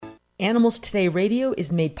Animals Today Radio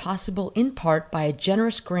is made possible in part by a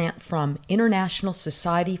generous grant from International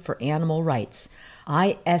Society for Animal Rights,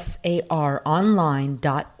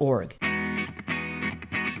 ISARonline.org.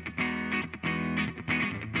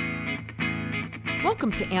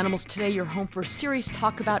 Welcome to Animals Today, your home for serious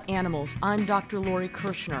talk about animals. I'm Dr. Lori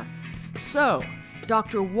Kirshner. So,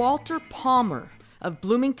 Dr. Walter Palmer of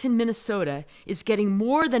Bloomington, Minnesota, is getting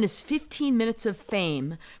more than his 15 minutes of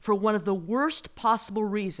fame for one of the worst possible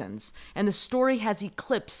reasons, and the story has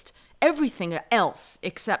eclipsed everything else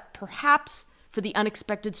except perhaps for the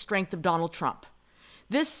unexpected strength of Donald Trump.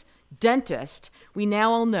 This dentist, we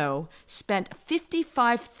now all know, spent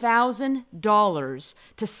 $55,000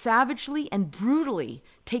 to savagely and brutally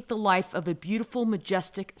take the life of a beautiful,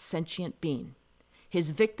 majestic, sentient being.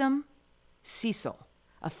 His victim, Cecil,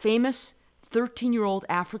 a famous 13-year-old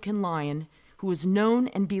African lion who was known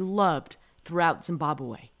and beloved throughout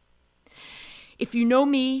Zimbabwe. If you know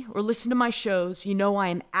me or listen to my shows, you know I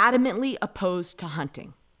am adamantly opposed to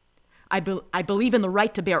hunting. I believe in the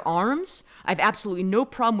right to bear arms. I have absolutely no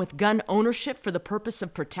problem with gun ownership for the purpose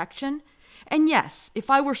of protection. And yes, if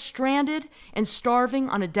I were stranded and starving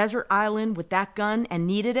on a desert island with that gun and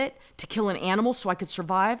needed it to kill an animal so I could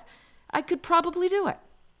survive, I could probably do it.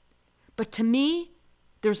 But to me,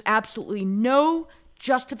 there's absolutely no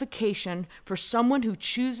justification for someone who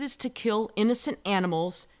chooses to kill innocent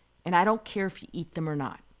animals, and I don't care if you eat them or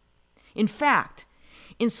not. In fact,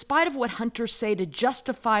 in spite of what hunters say to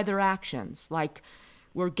justify their actions, like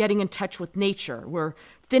we're getting in touch with nature, we're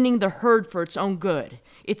thinning the herd for its own good,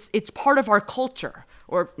 it's part of our culture,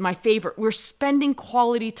 or my favorite, we're spending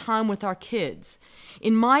quality time with our kids.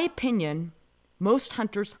 In my opinion, most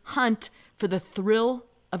hunters hunt for the thrill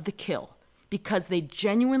of the kill, because they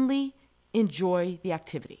genuinely enjoy the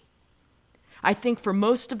activity. I think for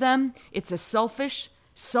most of them, it's a selfish,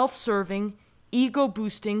 self-serving,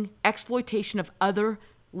 ego-boosting exploitation of other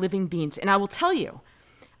living beings. And I will tell you,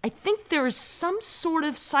 I think there is some sort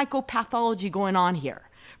of psychopathology going on here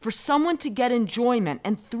for someone to get enjoyment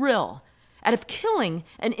and thrill out of killing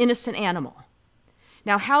an innocent animal.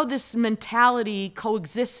 Now, how this mentality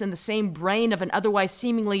coexists in the same brain of an otherwise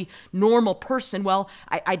seemingly normal person, well,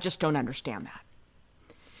 I just don't understand that.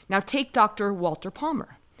 Now, take Dr. Walter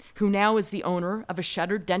Palmer, who now is the owner of a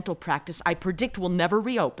shuttered dental practice I predict will never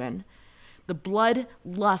reopen. The blood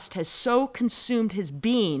lust has so consumed his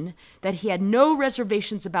being that he had no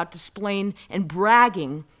reservations about displaying and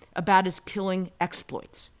bragging about his killing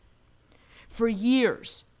exploits. For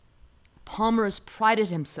years, Palmer has prided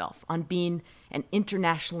himself on being an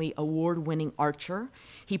internationally award-winning archer.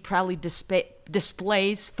 He proudly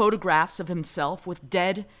displays photographs of himself with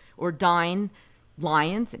dead or dying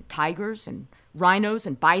lions and tigers and rhinos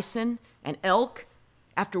and bison and elk,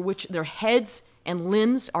 after which their heads and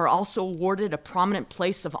limbs are also awarded a prominent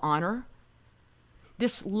place of honor.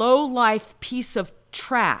 This low-life piece of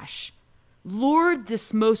trash lured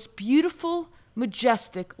this most beautiful,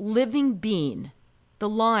 majestic, living being, the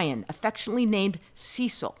lion, affectionately named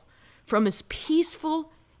Cecil, from his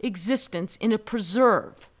peaceful existence in a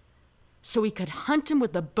preserve, so he could hunt him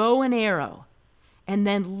with a bow and arrow, and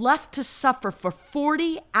then left to suffer for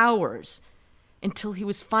 40 hours until he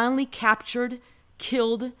was finally captured,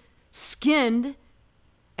 killed, skinned,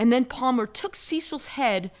 and then Palmer took Cecil's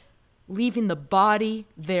head, leaving the body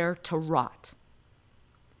there to rot.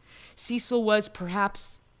 Cecil was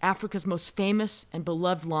perhaps Africa's most famous and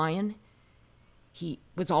beloved lion. He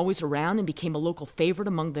was always around and became a local favorite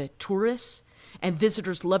among the tourists, and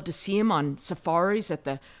visitors loved to see him on safaris at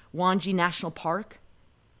the Wangi National Park.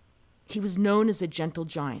 He was known as a gentle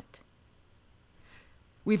giant.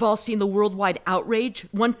 We've all seen the worldwide outrage.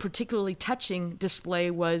 One particularly touching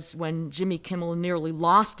display was when Jimmy Kimmel nearly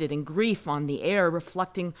lost it in grief on the air,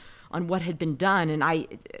 reflecting on what had been done, and I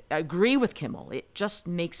agree with Kimmel. It just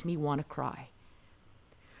makes me want to cry.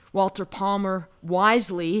 Walter Palmer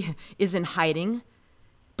wisely is in hiding,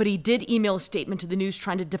 but he did email a statement to the news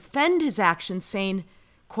trying to defend his actions, saying,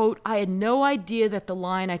 quote, "I had no idea that the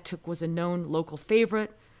lion I took was a known local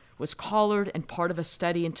favorite, was collared and part of a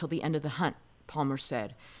study until the end of the hunt," Palmer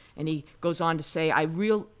said. And he goes on to say, I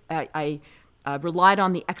relied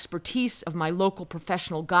on the expertise of my local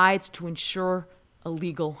professional guides to ensure a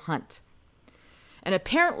legal hunt. And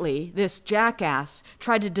apparently, this jackass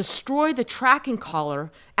tried to destroy the tracking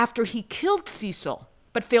collar after he killed Cecil,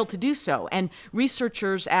 but failed to do so. And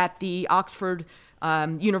researchers at the Oxford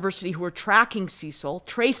University who were tracking Cecil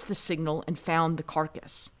traced the signal and found the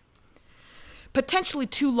carcass. Potentially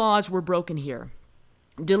 2 laws were broken here: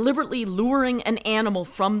 deliberately luring an animal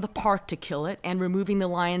from the park to kill it and removing the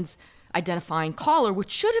lion's identifying collar,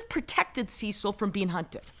 which should have protected Cecil from being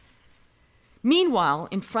hunted. Meanwhile,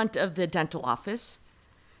 in front of the dental office,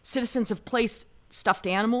 citizens have placed stuffed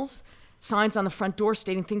animals, signs on the front door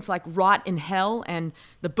stating things like "Rot in Hell" and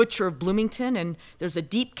 "The Butcher of Bloomington," and "There's a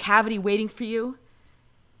deep cavity waiting for you."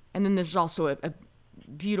 And then there's also a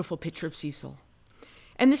beautiful picture of Cecil.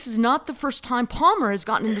 And this is not the first time Palmer has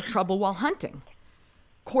gotten into trouble while hunting.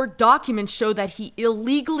 Court documents show that he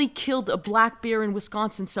illegally killed a black bear in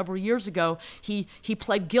Wisconsin several years ago. He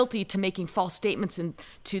pled guilty to making false statements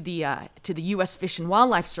to the U.S. Fish and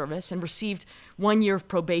Wildlife Service and received 1 year of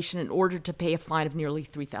probation and ordered to pay a fine of nearly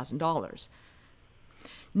 $3,000.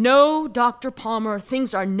 No, Dr. Palmer,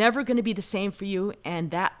 things are never going to be the same for you,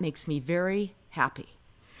 and that makes me very happy.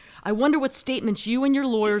 I wonder what statements you and your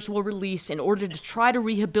lawyers will release in order to try to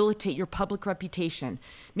rehabilitate your public reputation.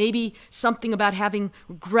 Maybe something about having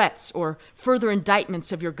regrets or further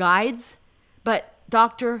indictments of your guides. But,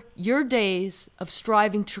 Doctor, your days of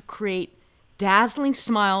striving to create dazzling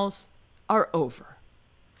smiles are over.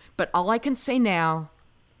 But all I can say now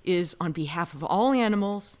is, on behalf of all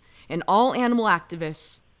animals and all animal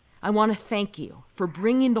activists, I want to thank you for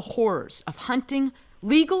bringing the horrors of hunting,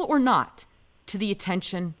 legal or not, to the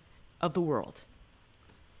attention of the world.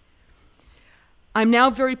 I'm now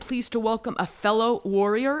very pleased to welcome a fellow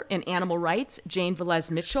warrior in animal rights, Jane Velez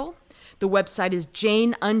Mitchell. The website is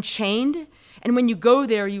Jane Unchained, and when you go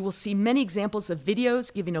there, you will see many examples of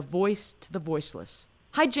videos giving a voice to the voiceless.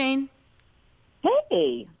 Hi, Jane.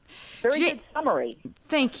 Hey, very good summary.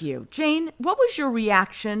 Thank you. Jane, what was your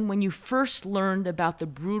reaction when you first learned about the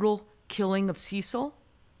brutal killing of Cecil?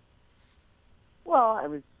 Well, I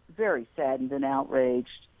was very saddened and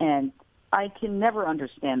outraged, and I can never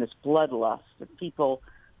understand this bloodlust of people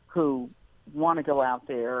who want to go out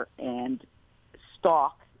there and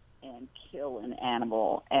stalk and kill an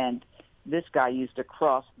animal. And this guy used a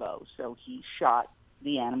crossbow, so he shot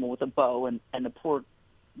the animal with a bow, and the poor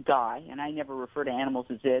guy, and I never refer to animals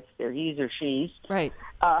as it's, they're he's or she's. Right.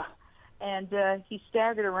 And he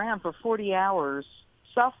staggered around for 40 hours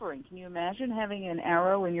suffering. Can you imagine having an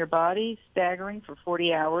arrow in your body, staggering for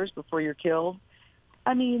 40 hours before you're killed?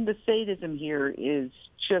 I mean, the sadism here is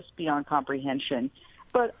just beyond comprehension.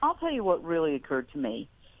 But I'll tell you what really occurred to me.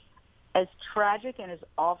 As tragic and as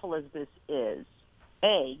awful as this is,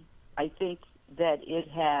 I think that it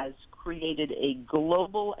has created a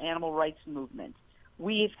global animal rights movement.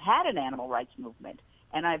 We've had an animal rights movement,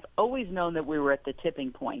 and I've always known that we were at the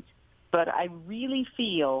tipping point. But I really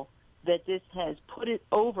feel that this has put it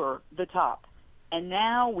over the top. And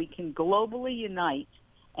now we can globally unite,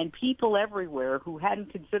 and people everywhere who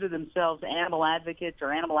hadn't considered themselves animal advocates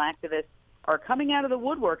or animal activists are coming out of the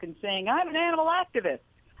woodwork and saying, I'm an animal activist.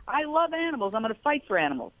 I love animals. I'm going to fight for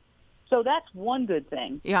animals. So that's one good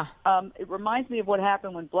thing. Yeah. It reminds me of what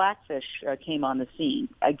happened when Blackfish came on the scene.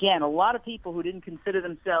 Again, a lot of people who didn't consider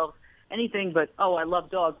themselves anything but, oh, I love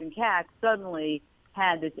dogs and cats, suddenly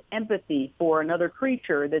had this empathy for another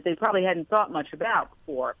creature that they probably hadn't thought much about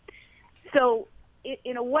before. So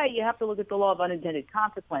in a way, you have to look at the law of unintended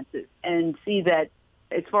consequences and see that,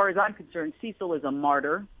 as far as I'm concerned, Cecil is a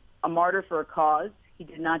martyr for a cause. He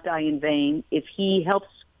did not die in vain. If he helps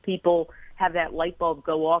people have that light bulb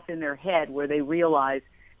go off in their head where they realize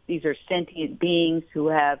these are sentient beings who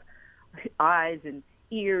have eyes and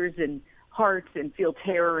ears and hearts and feel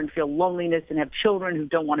terror and feel loneliness and have children who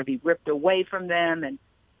don't want to be ripped away from them and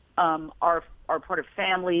are part of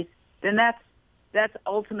families, then that's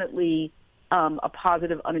ultimately a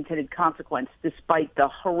positive unintended consequence, despite the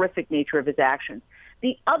horrific nature of his actions.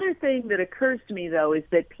 The other thing that occurs to me, though, is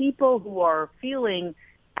that people who are feeling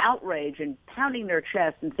outrage and pounding their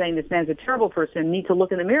chest and saying this man's a terrible person need to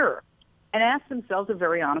look in the mirror and ask themselves a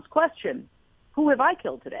very honest question. Who have I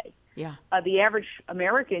killed today? Yeah. The average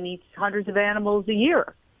American eats hundreds of animals a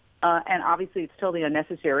year. And obviously it's totally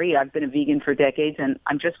unnecessary. I've been a vegan for decades, and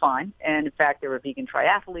I'm just fine. And, in fact, there are vegan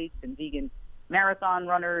triathletes and vegan marathon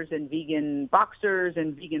runners and vegan boxers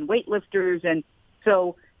and vegan weightlifters. And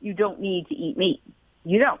so you don't need to eat meat.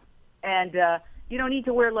 You don't. And you don't need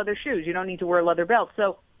to wear leather shoes. You don't need to wear leather belts.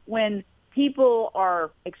 So when people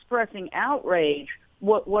are expressing outrage,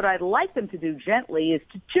 what I'd like them to do gently is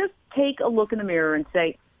to just take a look in the mirror and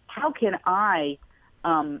say, how can I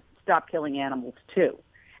stop killing animals too?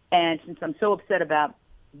 And since I'm so upset about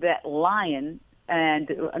that lion, and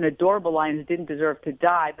an adorable lion who didn't deserve to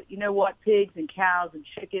die, but you know what? Pigs and cows and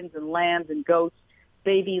chickens and lambs and goats,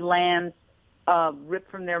 baby lambs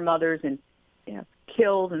ripped from their mothers and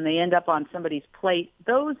killed, and they end up on somebody's plate.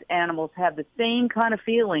 Those animals have the same kind of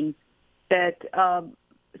feelings that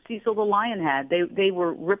Cecil the lion had. They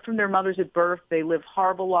were ripped from their mothers at birth. They live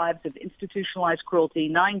horrible lives of institutionalized cruelty,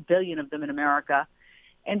 9 billion of them in America.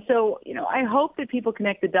 And so, I hope that people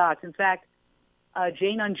connect the dots. In fact,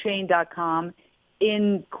 JaneUnchained.com,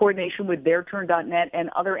 in coordination with BearTurn.net and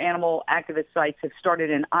other animal activist sites, have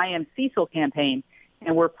started an I Am Cecil campaign,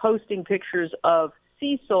 and we're posting pictures of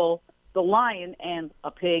Cecil, the lion, and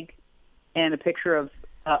a pig, and a picture of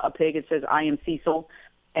a pig. It says I Am Cecil,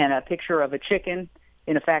 and a picture of a chicken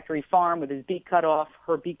in a factory farm with his beak cut off,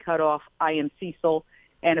 her beak cut off, I Am Cecil,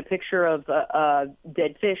 and a picture of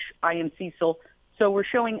dead fish, I Am Cecil. So we're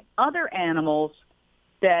showing other animals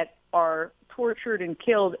that are tortured and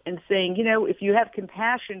killed and saying, you know, if you have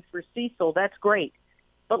compassion for Cecil, that's great.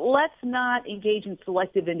 But let's not engage in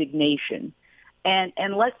selective indignation. And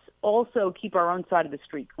let's also keep our own side of the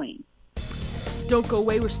street clean. Don't go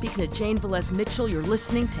away. We're speaking to Jane Velez Mitchell. You're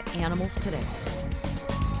listening to Animals Today.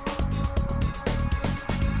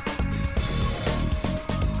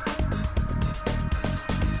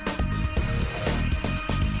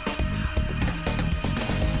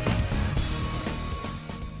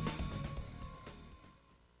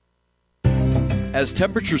 As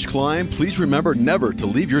temperatures climb, please remember never to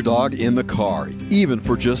leave your dog in the car, even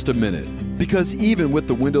for just a minute. Because even with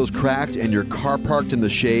the windows cracked and your car parked in the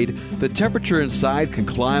shade, the temperature inside can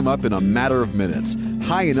climb up in a matter of minutes,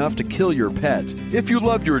 high enough to kill your pet. If you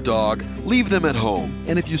love your dog, leave them at home.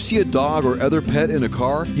 And if you see a dog or other pet in a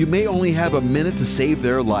car, you may only have a minute to save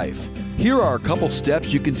their life. Here are a couple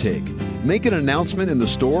steps you can take. Make an announcement in the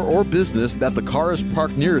store or business that the car is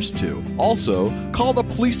parked nearest to. Also, call the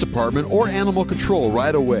police department or animal control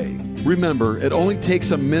right away. Remember, it only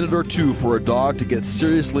takes a minute or two for a dog to get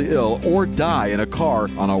seriously ill or die in a car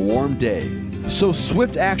on a warm day. So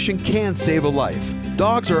swift action can save a life.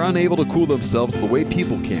 Dogs are unable to cool themselves the way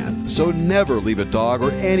people can, so never leave a dog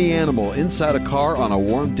or any animal inside a car on a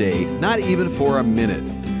warm day, not even for a minute.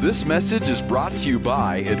 This message is brought to you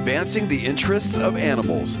by Advancing the Interests of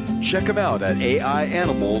Animals. Check them out at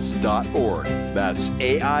aianimals.org. That's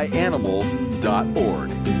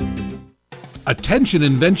aianimals.org. Attention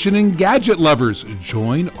invention and gadget lovers,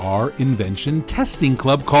 join our invention testing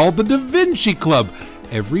club called the Da Vinci Club.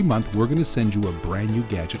 Every month we're going to send you a brand new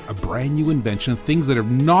gadget, a brand new invention, things that are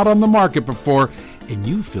not on the market before, and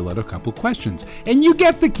you fill out a couple questions. And you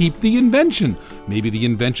get to keep the invention. Maybe the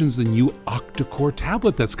invention's the new octa-core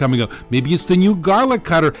tablet that's coming up. Maybe it's the new garlic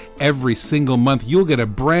cutter. Every single month you'll get a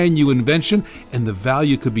brand new invention, and the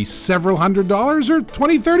value could be several $100s or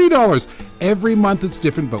 $20, $30. Every month it's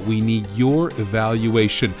different, but we need your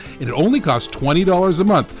evaluation. And it only costs $20 a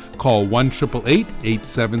month. Call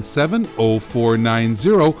 1-888-877-0490.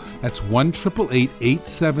 That's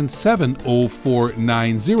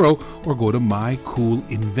 1-888-877-0490, or go to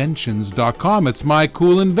mycoolinventions.com. It's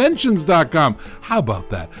mycoolinventions.com. How about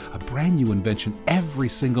that? A brand new invention every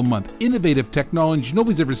single month. Innovative technology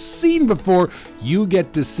nobody's ever seen before. You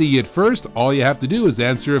get to see it first. All you have to do is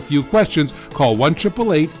answer a few questions. Call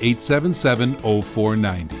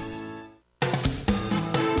 1-888-877-0490.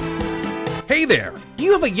 Hey there! Do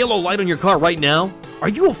you have a yellow light on your car right now? Are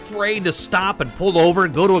you afraid to stop and pull over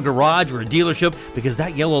and go to a garage or a dealership because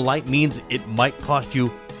that yellow light means it might cost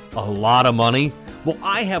you a lot of money? Well,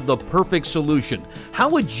 I have the perfect solution. How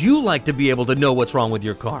would you like to be able to know what's wrong with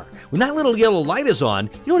your car? When that little yellow light is on,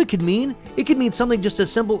 you know what it could mean? It could mean something just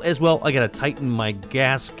as simple as, well, I gotta tighten my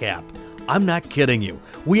gas cap. I'm not kidding you.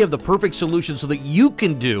 We have the perfect solution so that you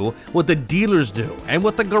can do what the dealers do and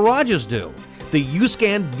what the garages do. The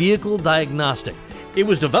U-Scan Vehicle Diagnostic. It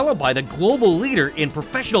was developed by the global leader in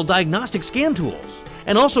professional diagnostic scan tools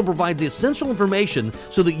and also provides the essential information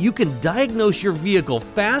so that you can diagnose your vehicle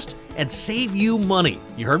fast and save you money.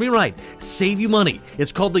 You heard me right, save you money.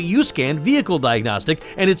 It's called the U-Scan Vehicle Diagnostic,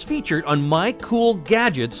 and it's featured on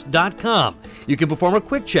mycoolgadgets.com. You can perform a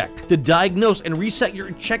quick check to diagnose and reset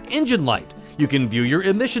your check engine light. You can view your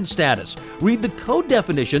emission status, read the code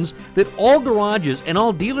definitions that all garages and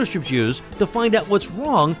all dealerships use to find out what's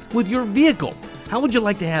wrong with your vehicle. How would you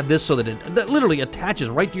like to have this so that it literally attaches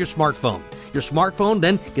right to your smartphone? Your smartphone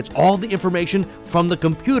then gets all the information from the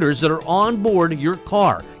computers that are on board your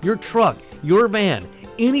car, your truck, your van.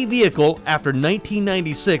 Any vehicle after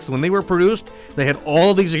 1996, when they were produced, they had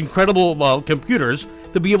all these incredible computers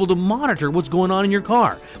to be able to monitor what's going on in your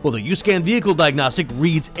car. Well, the U-Scan Vehicle Diagnostic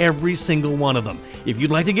reads every single one of them. If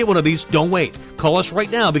you'd like to get one of these, don't wait. Call us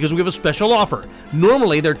right now because we have a special offer.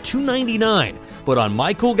 Normally, they're $299, but on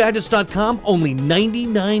mycoolgadgets.com, only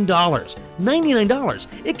 $99. $99.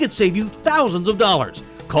 It could save you thousands of dollars.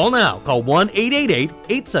 Call now. Call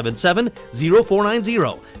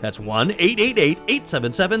 1-888-877-0490. That's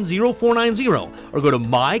 1-888-877-0490. Or go to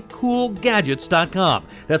mycoolgadgets.com.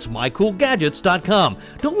 That's mycoolgadgets.com.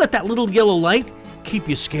 Don't let that little yellow light keep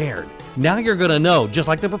you scared. Now you're going to know, just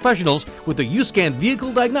like the professionals, with the U-Scan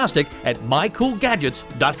Vehicle Diagnostic at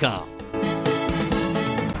mycoolgadgets.com.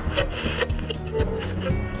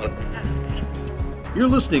 You're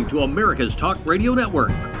listening to America's Talk Radio Network,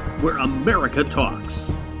 where America talks.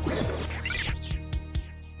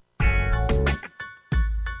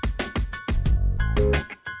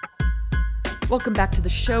 Welcome back to the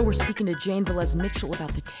show. We're speaking to Jane Velez Mitchell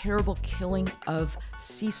about the terrible killing of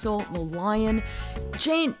Cecil the lion.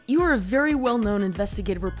 Jane, you are a very well-known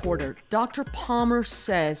investigative reporter. Dr. Palmer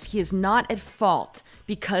says he is not at fault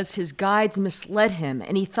because his guides misled him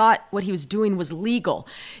and he thought what he was doing was legal.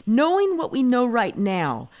 Knowing what we know right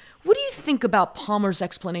now, what do you think about Palmer's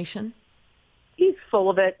explanation? He's full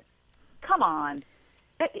of it. Come on.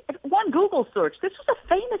 One Google search. This was a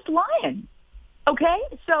famous lion. Okay?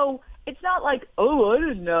 So it's not like, oh, I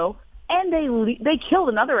didn't know. And they killed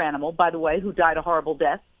another animal, by the way, who died a horrible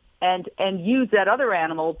death, and used that other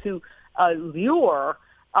animal to lure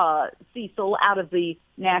Cecil out of the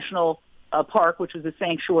national park, which was a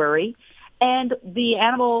sanctuary. And the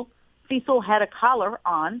animal, Cecil, had a collar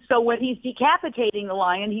on. So when he's decapitating the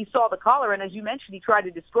lion, he saw the collar, and as you mentioned, he tried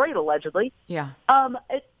to destroy it, allegedly. Yeah.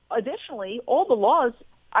 Additionally, all the laws,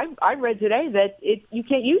 I read today that you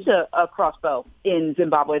can't use a crossbow in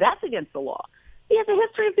Zimbabwe. That's against the law. He has a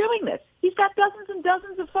history of doing this. He's got dozens and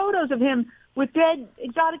dozens of photos of him with dead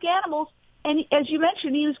exotic animals. And as you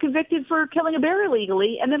mentioned, he was convicted for killing a bear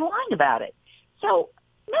illegally and then lying about it. So,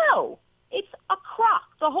 no, it's a crock,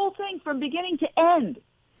 the whole thing from beginning to end.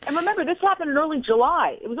 And remember, this happened in early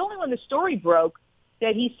July. It was only when the story broke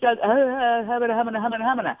that he said,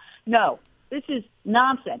 humana. No. This is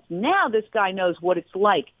nonsense. Now this guy knows what it's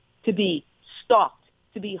like to be stalked,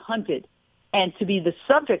 to be hunted, and to be the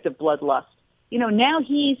subject of bloodlust. You know, now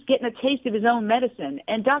he's getting a taste of his own medicine.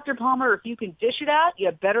 And Dr. Palmer, if you can dish it out, you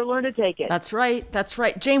better learn to take it. That's right. That's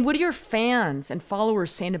right. Jane, what are your fans and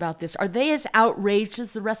followers saying about this? Are they as outraged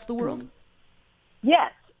as the rest of the world?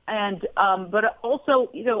 Yes. And but also,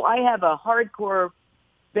 you know, I have a hardcore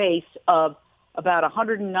base of about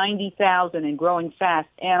 190,000 and growing fast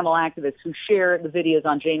animal activists who share the videos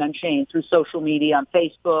on Jane Unchained through social media, on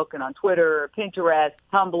Facebook and on Twitter, Pinterest,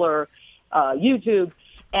 Tumblr, YouTube.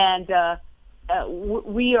 And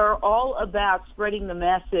we are all about spreading the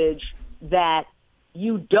message that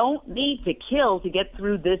you don't need to kill to get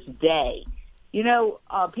through this day. You know,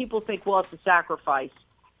 people think, well, it's a sacrifice.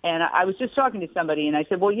 And I was just talking to somebody, and I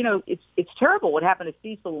said, well, you know, it's terrible what happened to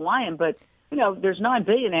Cecil the lion, but you know, there's 9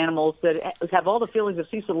 billion animals that have all the feelings of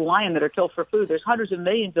Cecil the lion that are killed for food. There's hundreds of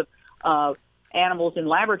millions of animals in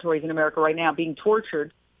laboratories in America right now being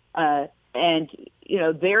tortured, and you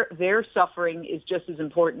know their suffering is just as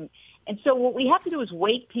important. And so what we have to do is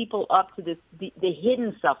wake people up to the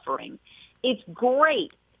hidden suffering. It's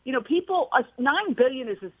great, you know. 9 billion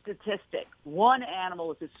is a statistic. One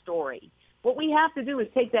animal is a story. What we have to do is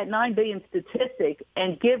take that 9 billion statistic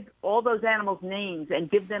and give all those animals names and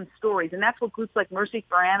give them stories. And that's what groups like Mercy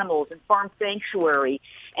for Animals and Farm Sanctuary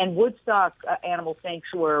and Woodstock Animal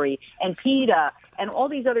Sanctuary and PETA and all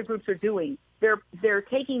these other groups are doing. They're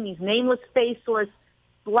taking these nameless, faceless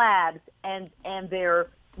slabs and they're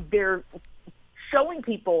showing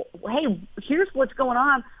people, hey, here's what's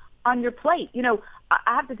going on your plate. You know, I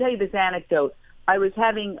have to tell you this anecdote. I was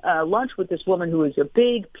having lunch with this woman who is a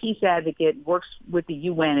big peace advocate, works with the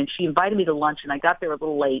UN, and she invited me to lunch, and I got there a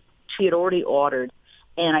little late. She had already ordered,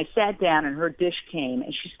 and I sat down, and her dish came,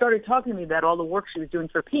 and she started talking to me about all the work she was doing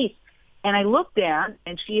for peace. And I looked down,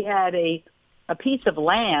 and she had a piece of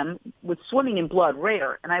lamb with swimming in blood,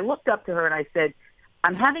 rare. And I looked up to her, and I said,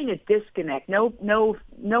 I'm having a disconnect. No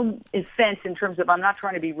offense in terms of I'm not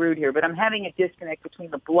trying to be rude here, but I'm having a disconnect between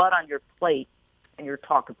the blood on your plate and your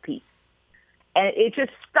talk of peace. And it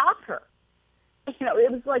just stopped her. You know, it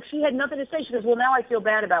was like she had nothing to say. She goes, well, now I feel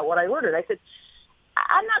bad about what I ordered. I said,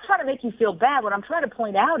 I'm not trying to make you feel bad. What I'm trying to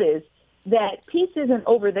point out is that peace isn't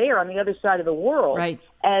over there on the other side of the world. Right.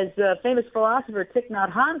 As famous philosopher Thich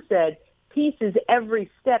Nhat Hanh said, peace is every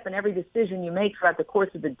step and every decision you make throughout the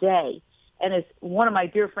course of the day. And as one of my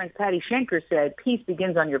dear friends, Patty Schenker, said, peace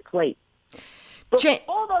begins on your plate. But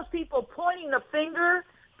all those people pointing the finger,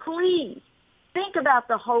 please think about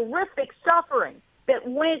the horrific suffering that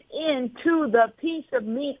went into the piece of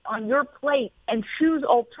meat on your plate and choose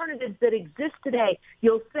alternatives that exist today.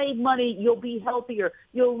 You'll save money. You'll be healthier.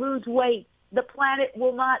 You'll lose weight. The planet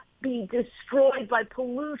will not be destroyed by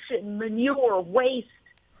pollution, manure, waste,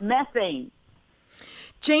 methane.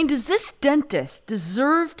 Jane, does this dentist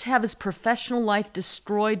deserve to have his professional life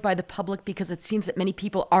destroyed by the public because it seems that many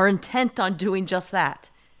people are intent on doing just that?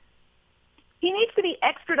 He needs to be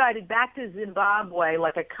extradited back to Zimbabwe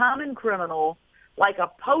like a common criminal, like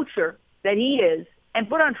a poacher that he is, and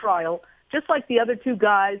put on trial just like the other two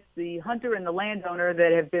guys, the hunter and the landowner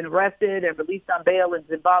that have been arrested and released on bail in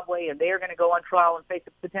Zimbabwe, and they are going to go on trial and face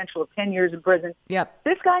a potential of 10 years in prison. Yep.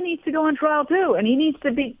 This guy needs to go on trial, too, and he needs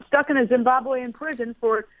to be stuck in a Zimbabwean prison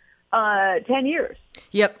for 10 years.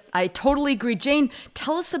 Yep, I totally agree. Jane,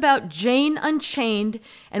 tell us about Jane Unchained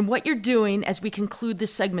and what you're doing as we conclude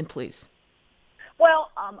this segment, please.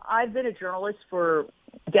 Well, I've been a journalist for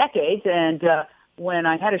decades, and when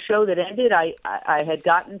I had a show that ended, I had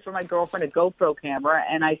gotten for my girlfriend a GoPro camera,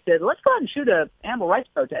 and I said, let's go out and shoot an animal rights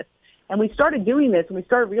protest. And we started doing this, and we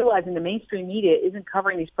started realizing the mainstream media isn't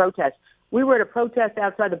covering these protests. We were at a protest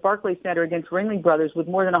outside the Barclays Center against Ringling Brothers with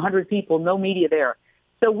more than 100 people, no media there.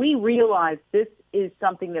 So we realized this is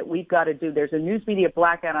something that we've got to do. There's a news media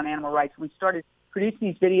blackout on animal rights. We started producing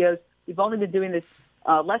these videos. We've only been doing this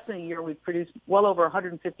less than a year. We've produced well over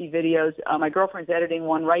 150 videos. My girlfriend's editing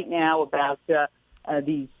one right now about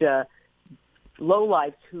these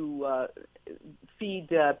lowlifes who feed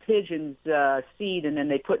pigeons seed, and then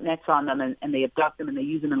they put nets on them, and they abduct them, and they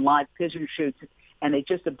use them in live pigeon shoots. And they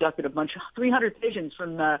just abducted a bunch of 300 pigeons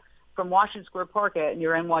from Washington Square Park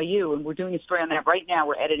near NYU, and we're doing a story on that right now.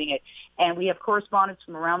 We're editing it. And we have correspondents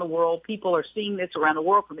from around the world. People are seeing this around the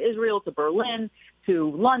world, from Israel to Berlin to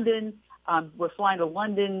London. We're flying to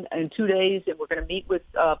London in 2 days, and we're going to meet with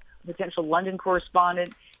a potential London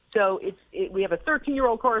correspondent. So we have a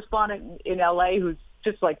 13-year-old correspondent in L.A. who's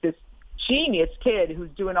just like this genius kid who's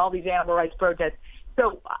doing all these animal rights protests.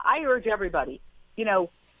 So I urge everybody, you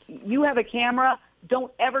have a camera,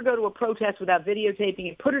 don't ever go to a protest without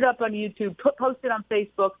videotaping it. Put it up on YouTube. Post it on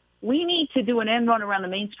Facebook. We need to do an end run around the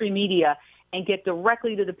mainstream media and get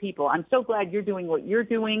directly to the people. I'm so glad you're doing what you're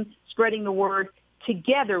doing, spreading the word.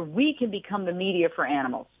 Together, we can become the media for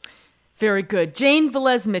animals. Very good. Jane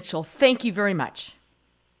Velez Mitchell, thank you very much.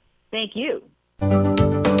 Thank you.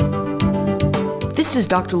 This is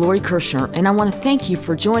Dr. Lori Kirshner, and I want to thank you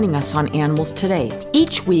for joining us on Animals Today.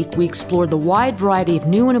 Each week, we explore the wide variety of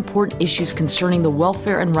new and important issues concerning the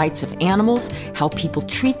welfare and rights of animals, how people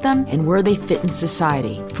treat them, and where they fit in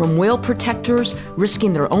society. From whale protectors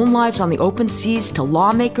risking their own lives on the open seas, to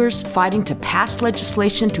lawmakers fighting to pass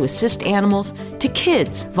legislation to assist animals, to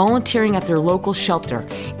kids volunteering at their local shelter,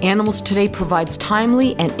 Animals Today provides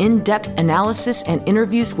timely and in-depth analysis and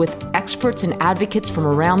interviews with experts and advocates from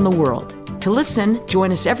around the world. To listen,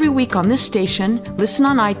 join us every week on this station, listen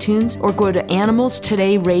on iTunes, or go to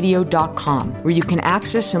animalstodayradio.com, where you can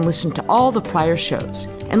access and listen to all the prior shows.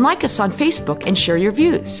 And like us on Facebook and share your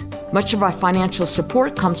views. Much of our financial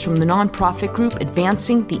support comes from the nonprofit group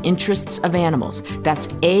Advancing the Interests of Animals. That's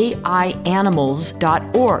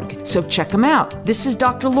AIAnimals.org. So check them out. This is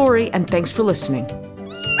Dr. Lori, and thanks for listening.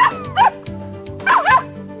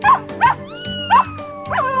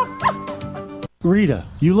 Rita,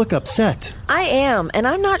 you look upset. I am, and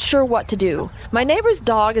I'm not sure what to do. My neighbor's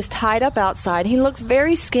dog is tied up outside. He looks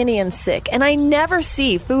very skinny and sick, and I never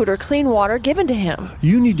see food or clean water given to him.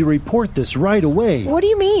 You need to report this right away. What do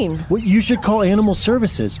you mean? Well, you should call Animal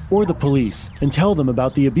Services or the police and tell them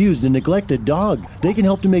about the abused and neglected dog. They can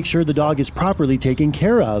help to make sure the dog is properly taken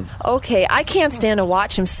care of. Okay, I can't stand to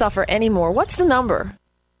watch him suffer anymore. What's the number?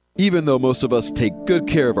 Even though most of us take good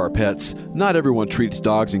care of our pets, not everyone treats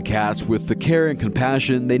dogs and cats with the care and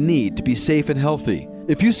compassion they need to be safe and healthy.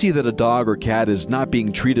 If you see that a dog or cat is not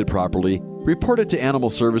being treated properly, report it to Animal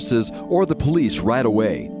Services or the police right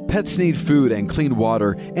away. Pets need food and clean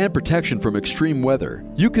water and protection from extreme weather.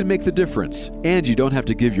 You can make the difference, and you don't have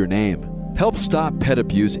to give your name. Help stop pet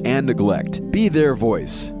abuse and neglect. Be their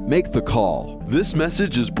voice. Make the call. This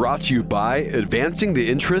message is brought to you by Advancing the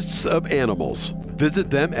Interests of Animals. Visit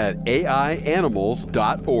them at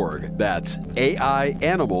aianimals.org. That's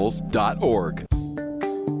aianimals.org.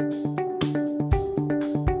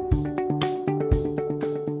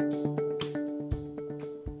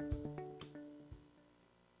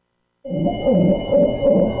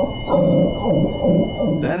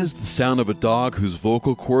 That is the sound of a dog whose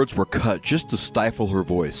vocal cords were cut just to stifle her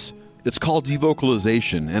voice. It's called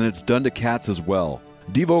devocalization, and it's done to cats as well.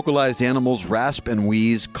 Devocalized animals rasp and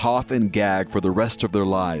wheeze, cough and gag for the rest of their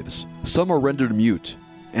lives. Some are rendered mute.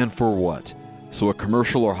 And for what? So a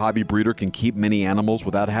commercial or hobby breeder can keep many animals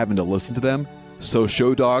without having to listen to them? So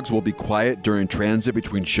show dogs will be quiet during transit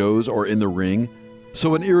between shows or in the ring?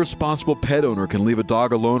 So an irresponsible pet owner can leave a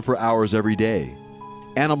dog alone for hours every day?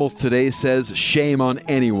 Animals Today says shame on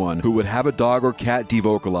anyone who would have a dog or cat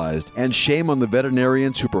devocalized, and shame on the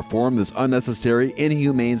veterinarians who perform this unnecessary,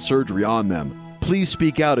 inhumane surgery on them. Please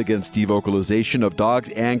speak out against devocalization of dogs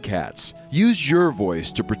and cats. Use your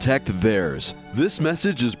voice to protect theirs. This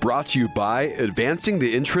message is brought to you by Advancing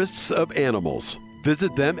the Interests of Animals.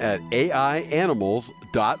 Visit them at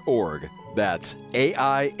aianimals.org. That's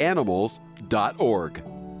aianimals.org.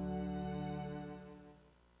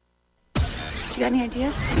 You got any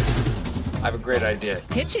ideas? I have a great idea.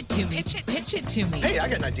 Pitch it to me. Pitch it to me. Hey, I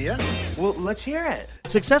got an idea. Well, let's hear it.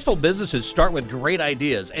 Successful businesses start with great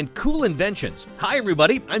ideas and cool inventions. Hi,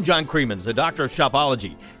 everybody. I'm John Creemans, the Doctor of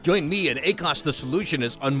Shopology. Join me and ACOS the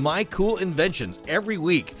Solutionist on My Cool Inventions every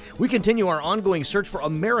week. We continue our ongoing search for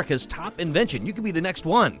America's top invention. You could be the next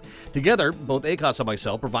one. Together, both ACOS and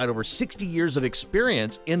myself provide over 60 years of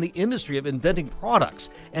experience in the industry of inventing products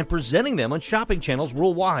and presenting them on shopping channels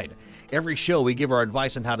worldwide. Every show, we give our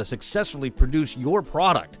advice on how to successfully produce your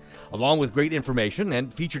product. Along with great information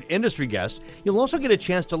and featured industry guests, you'll also get a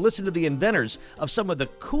chance to listen to the inventors of some of the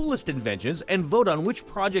coolest inventions and vote on which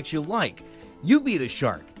projects you like. You be the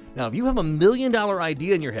shark. Now, if you have $1 million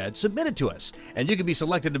idea in your head, submit it to us, and you can be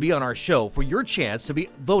selected to be on our show for your chance to be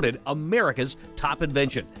voted America's top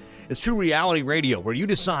invention. It's true reality radio where you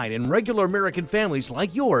decide and regular American families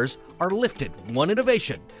like yours are lifted one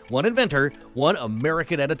innovation, one inventor, one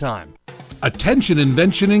American at a time. Attention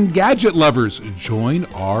invention and gadget lovers, join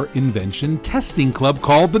our invention testing club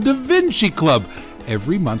called the Da Vinci Club.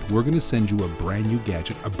 Every month we're going to send you a brand new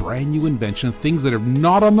gadget, a brand new invention, things that are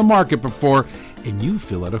not on the market before, and you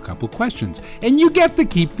fill out a couple questions. And you get to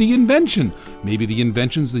keep the invention. Maybe the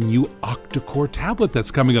invention's the new octa-core tablet that's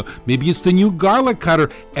coming out. Maybe it's the new garlic cutter.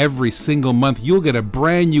 Every single month you'll get a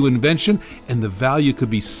brand new invention, and the value could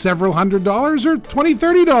be several $100s or $20,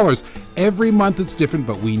 $30. Every month it's different,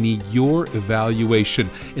 but we need your evaluation.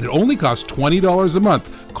 And it only costs $20 a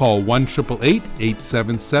month. Call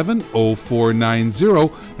 1-888-877-0490.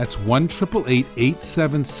 That's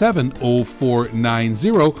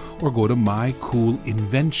 1-888-877-0490, or go to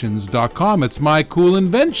mycoolinventions.com. It's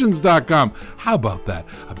mycoolinventions.com. How about that?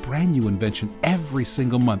 A brand new invention every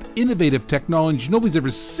single month. Innovative technology nobody's ever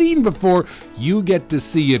seen before. You get to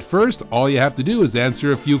see it first. All you have to do is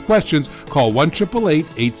answer a few questions. Call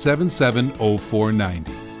 1-888-877-0490.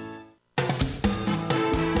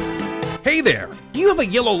 Hey there! Do you have a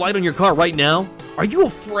yellow light on your car right now? Are you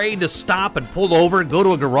afraid to stop and pull over and go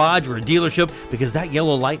to a garage or a dealership because that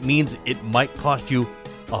yellow light means it might cost you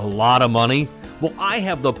a lot of money? Well, I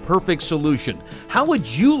have the perfect solution. How would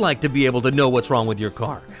you like to be able to know what's wrong with your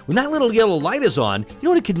car? When that little yellow light is on, you know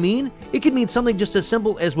what it could mean? It could mean something just as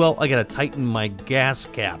simple as, well, I gotta tighten my gas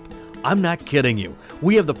cap. I'm not kidding you.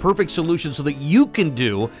 We have the perfect solution so that you can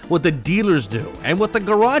do what the dealers do and what the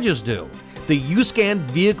garages do. The U-Scan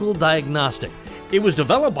Vehicle Diagnostic. It was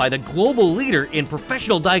developed by the global leader in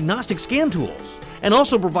professional diagnostic scan tools and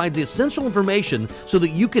also provides the essential information so that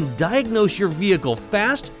you can diagnose your vehicle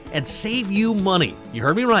fast and save you money. You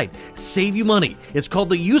heard me right, save you money. It's called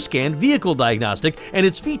the U-Scan Vehicle Diagnostic, and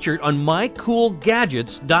it's featured on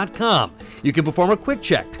mycoolgadgets.com. You can perform a quick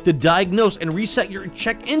check to diagnose and reset your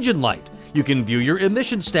check engine light. You can view your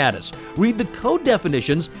emission status, read the code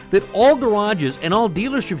definitions that all garages and all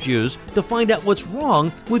dealerships use to find out what's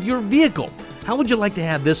wrong with your vehicle. How would you like to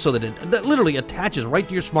have this so that it literally attaches right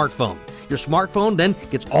to your smartphone? Your smartphone then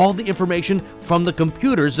gets all the information from the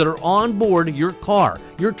computers that are on board your car,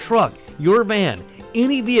 your truck, your van.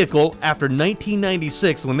 Any vehicle after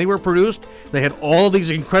 1996, when they were produced, they had all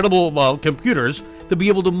these incredible computers to be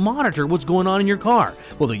able to monitor what's going on in your car.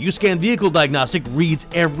 Well, the U-Scan Vehicle Diagnostic reads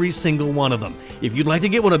every single one of them. If you'd like to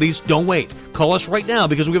get one of these, don't wait. Call us right now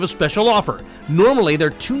because we have a special offer. Normally,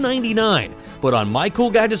 they're $299, but on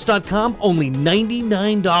mycoolgadgets.com, only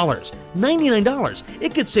 $99. $99.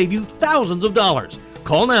 It could save you thousands of dollars.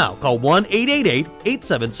 Call now. Call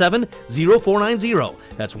 1-888-877-0490.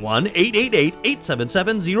 That's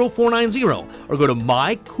 1-888-877-0490. Or go to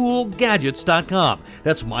mycoolgadgets.com.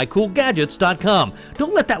 That's mycoolgadgets.com.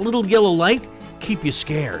 Don't let that little yellow light keep you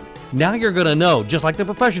scared. Now you're going to know, just like the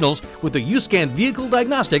professionals, with the U-Scan Vehicle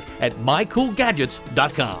Diagnostic at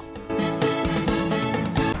mycoolgadgets.com.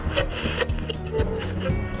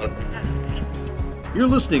 You're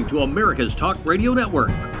listening to America's Talk Radio Network,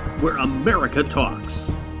 where America talks.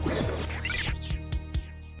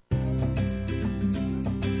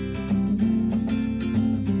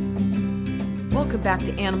 Welcome back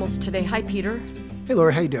to Animals Today. Hi, Peter. Hey,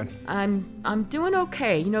 Laura, how you doing? I'm doing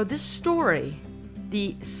okay. You know, this story,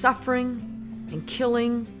 the suffering and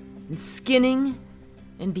killing and skinning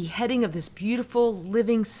and beheading of this beautiful,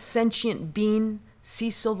 living, sentient being,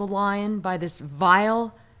 Cecil the lion, by this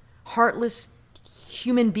vile, heartless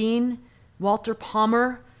human being, Walter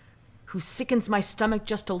Palmer, who sickens my stomach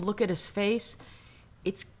just to look at his face.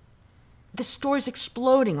 This story's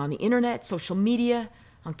exploding on the internet, social media,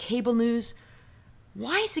 on cable news.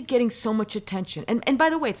 Why is it getting so much attention? And by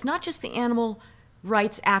the way, it's not just the animal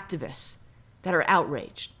rights activists that are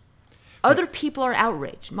outraged. Other people are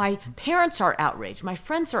outraged. My parents are outraged. My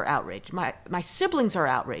friends are outraged. My siblings are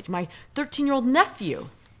outraged. My 13-year-old nephew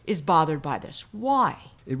is bothered by this. Why?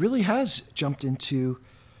 It really has jumped into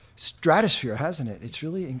stratosphere, hasn't it? It's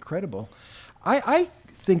really incredible. I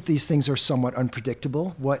think these things are somewhat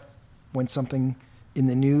unpredictable. When something in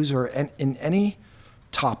the news or in any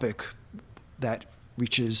topic that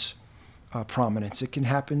reaches prominence, it can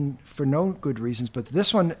happen for no good reasons. But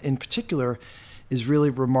this one in particular is really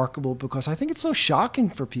remarkable because I think it's so shocking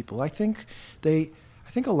for people. I think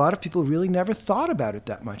a lot of people really never thought about it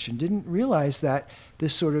that much and didn't realize that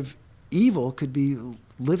this sort of evil could be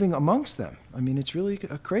living amongst them. I mean, it's really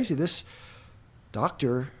crazy. This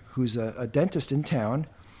doctor, who's a dentist in town,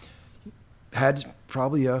 had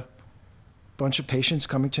probably a bunch of patients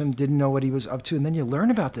coming to him, didn't know what he was up to, and then you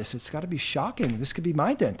learn about this. It's got to be shocking. This could be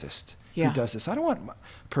my dentist who does this. I don't want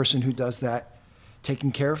a person who does that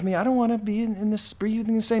taking care of me. I don't want to be in this,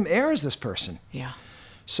 breathing the same air as this person. Yeah.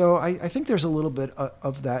 So I think there's a little bit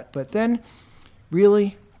of that. But then,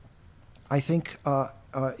 really, I think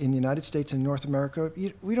in the United States and North America,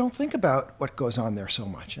 we don't think about what goes on there so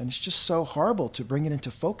much. And it's just so horrible to bring it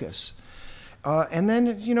into focus. And then,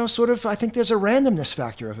 I think there's a randomness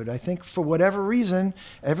factor of it. I think for whatever reason,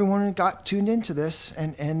 everyone got tuned into this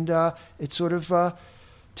and it's sort of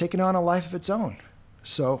taken on a life of its own.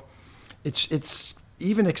 So it's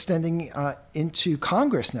even extending into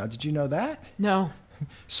Congress now. Did you know that? No.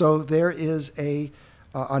 So there is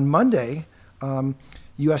on Monday,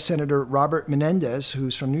 U.S. Senator Robert Menendez,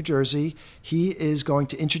 who's from New Jersey, he is going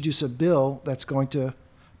to introduce a bill that's going to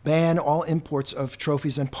ban all imports of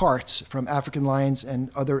trophies and parts from African lions and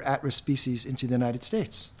other at-risk species into the United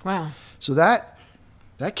States. Wow. So that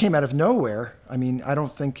came out of nowhere. I mean, I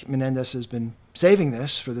don't think Menendez has been saving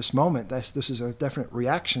this for this moment. This is a definite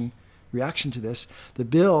reaction to this. The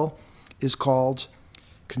bill is called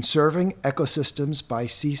Conserving Ecosystems by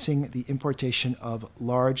Ceasing the Importation of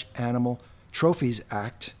Large Animal Trophies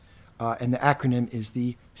Act, and the acronym is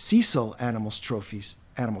the Cecil Animal Trophies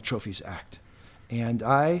Act. And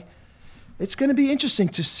it's going to be interesting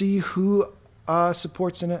to see who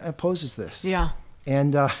supports and opposes this. Yeah.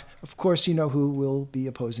 And of course, you know who will be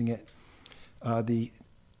opposing it, the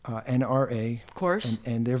NRA. Of course.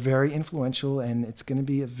 And they're very influential, and it's going to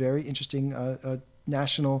be a very interesting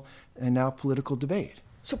national and now political debate.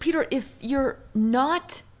 So, Peter, if you're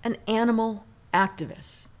not an animal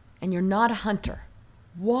activist and you're not a hunter,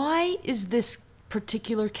 why is this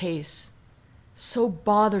particular case so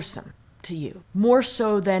bothersome to you, more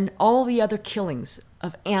so than all the other killings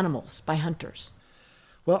of animals by hunters?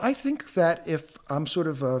 Well, I think that if I'm sort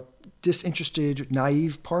of a disinterested,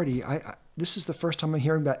 naive party, this is the first time I'm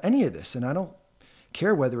hearing about any of this, and I don't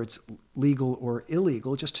care whether it's legal or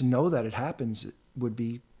illegal. Just to know that it happens would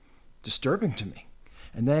be disturbing to me.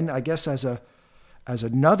 And then I guess as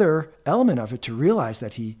another element of it, to realize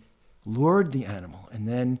that he lured the animal and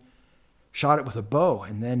then shot it with a bow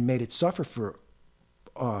and then made it suffer for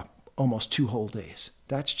almost 2 whole days.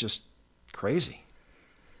 That's just crazy.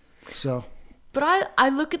 So, but I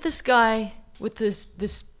look at this guy with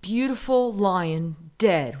this beautiful lion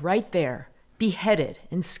dead right there, beheaded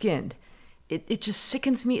and skinned. It just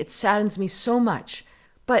sickens me. It saddens me so much.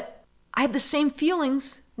 But I have the same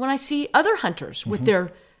feelings when I see other hunters with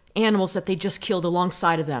their animals that they just killed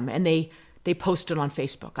alongside of them and they post it on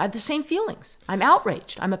Facebook. I have the same feelings. I'm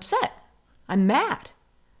outraged. I'm upset. I'm mad.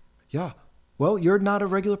 Yeah. Well, you're not a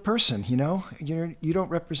regular person, you know? You don't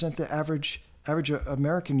represent the average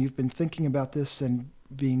American. You've been thinking about this and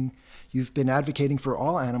you've been advocating for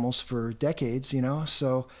all animals for decades, you know?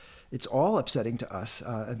 So it's all upsetting to us.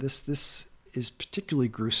 This is particularly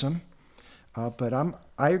gruesome. But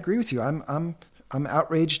I agree with you. I'm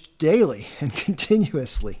outraged daily and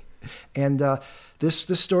continuously. And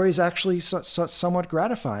this story is actually somewhat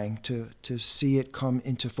gratifying to see it come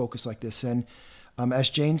into focus like this. And as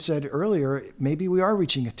Jane said earlier, maybe we are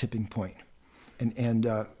reaching a tipping point. And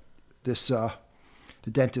the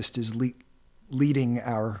dentist is leading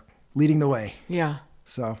the way. Yeah.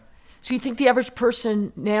 So you think the average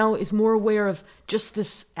person now is more aware of just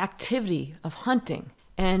this activity of hunting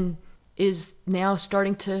and is now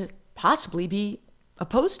starting to possibly be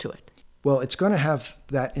opposed to it? Well, it's going to have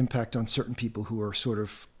that impact on certain people who are sort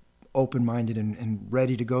of open-minded and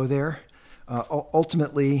ready to go there.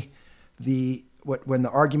 Ultimately, when the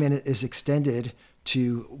argument is extended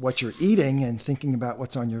to what you're eating and thinking about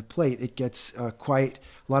what's on your plate, it gets quite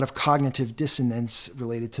a lot of cognitive dissonance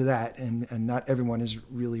related to that, and not everyone is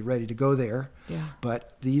really ready to go there. Yeah.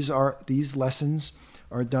 But these lessons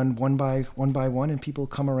are done one by one, and people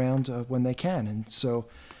come around when they can, and so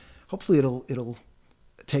hopefully it'll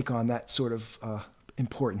take on that sort of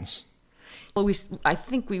importance. Well, I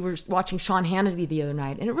think we were watching Sean Hannity the other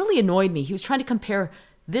night, and it really annoyed me. He was trying to compare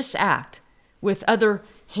this act with other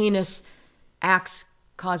heinous acts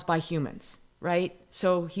caused by humans, right?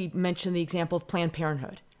 So he mentioned the example of Planned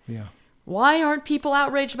Parenthood. Yeah. Why aren't people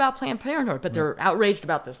outraged about Planned Parenthood? But they're outraged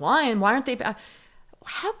about this lion. Why aren't they?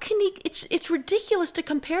 How can he? It's ridiculous to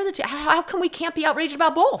compare the two. How come we can't be outraged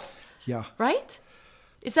about both? Yeah. Right?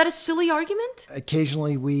 Is that a silly argument?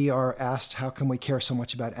 Occasionally we are asked, how can we care so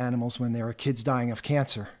much about animals when there are kids dying of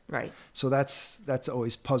cancer? Right. So that's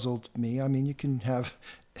always puzzled me. I mean, you can have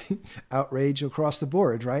outrage across the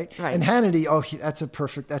board, right? Right. And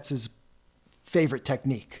Hannity, that's his favorite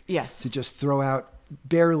technique. Yes. To just throw out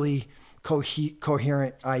barely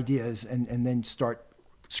coherent ideas and then start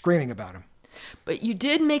screaming about them. But you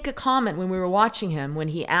did make a comment when we were watching him when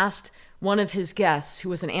he asked one of his guests, who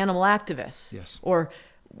was an animal activist, yes, or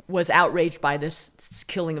was outraged by this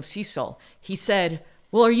killing of Cecil. He said,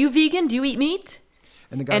 well, are you vegan? Do you eat meat?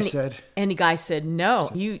 And the guy said... And the guy said, no.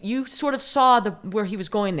 You sort of saw where he was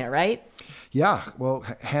going there, right? Yeah. Well,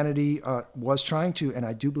 Hannity was trying to, and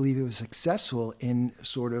I do believe he was successful in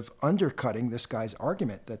sort of undercutting this guy's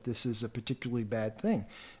argument that this is a particularly bad thing.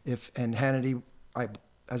 And Hannity,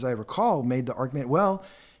 as I recall, made the argument, well,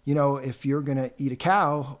 if you're going to eat a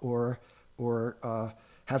cow or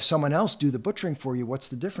have someone else do the butchering for you, what's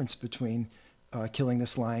the difference between killing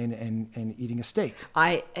this lion and eating a steak?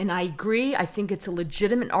 I agree. I think it's a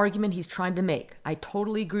legitimate argument he's trying to make. I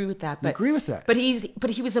totally agree with that. I agree with that. But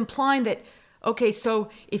he was implying that, okay, so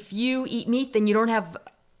if you eat meat, then you don't have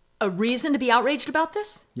a reason to be outraged about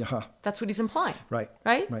this? Yeah. That's what he's implying. Right.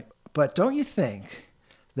 Right? Right. But don't you think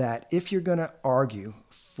that if you're going to argue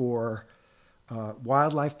for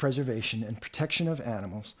wildlife preservation and protection of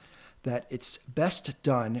animals, that it's best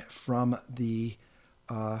done from the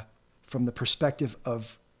perspective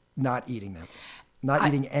of not eating them,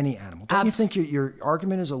 eating any animal? Don't you think your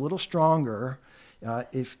argument is a little stronger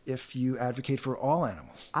if you advocate for all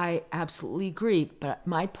animals? I absolutely agree. But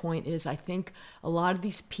my point is, I think a lot of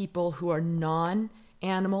these people who are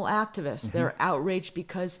non-animal activists, mm-hmm. they're outraged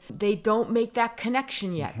because they don't make that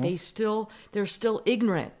connection yet. Mm-hmm. They're still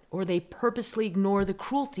ignorant, or they purposely ignore the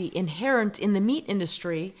cruelty inherent in the meat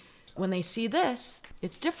industry. When they see this,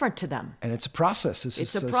 it's different to them. And it's a process.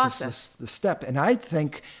 It's a process. The step. And I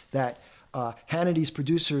think that Hannity's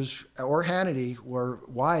producers or Hannity were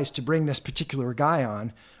wise to bring this particular guy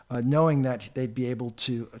on, knowing that they'd be able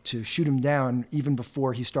to shoot him down even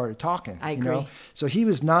before he started talking. I agree. So he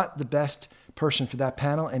was not the best person for that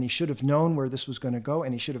panel, and he should have known where this was going to go,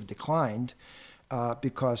 and he should have declined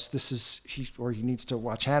because he needs to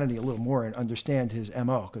watch Hannity a little more and understand his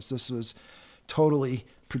MO, because this was totally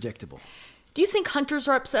predictable. Do you think hunters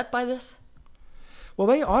are upset by this? Well,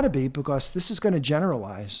 they ought to be, because this is going to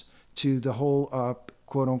generalize to the whole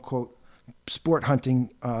quote unquote sport hunting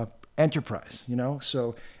enterprise.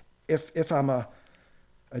 So if I'm a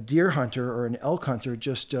deer hunter or an elk hunter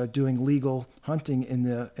just doing legal hunting in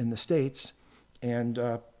the States and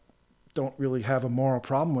don't really have a moral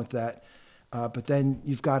problem with that, but then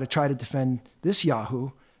you've got to try to defend this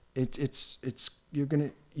yahoo,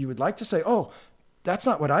 you would like to say, oh, that's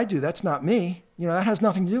not what I do. That's not me. That has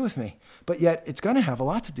nothing to do with me. But yet it's going to have a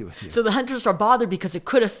lot to do with you. So the hunters are bothered because it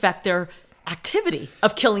could affect their activity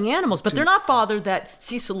of killing animals, but they're not bothered that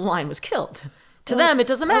Cecil the lion was killed. To them, it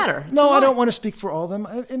doesn't matter. No, I don't want to speak for all of them.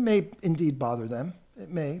 It may indeed bother them.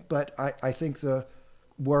 It may. But I think the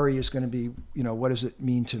worry is going to be, what does it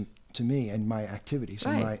mean to me and my activities,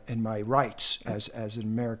 right, and my rights as an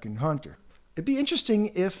American hunter. It'd be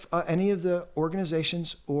interesting if any of the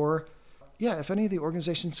organizations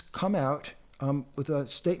come out with a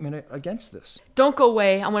statement against this. Don't go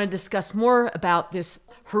away. I want to discuss more about this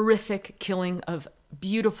horrific killing of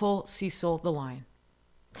beautiful Cecil the lion.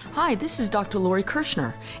 Hi, this is Dr. Lori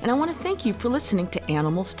Kirshner, and I want to thank you for listening to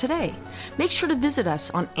Animals Today. Make sure to visit us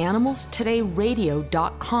on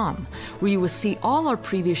animalstodayradio.com, where you will see all our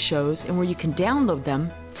previous shows and where you can download them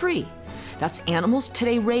free. That's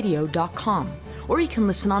animalstodayradio.com, or you can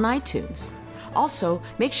listen on iTunes. Also,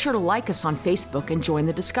 make sure to like us on Facebook and join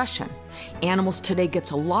the discussion. Animals Today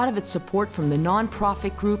gets a lot of its support from the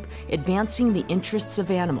nonprofit group Advancing the Interests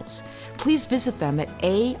of Animals. Please visit them at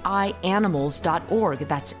aianimals.org.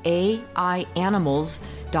 That's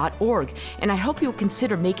aianimals.org. And I hope you'll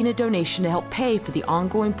consider making a donation to help pay for the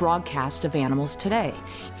ongoing broadcast of Animals Today.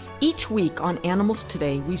 Each week on Animals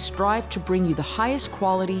Today, we strive to bring you the highest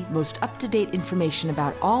quality, most up-to-date information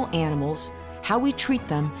about all animals, how we treat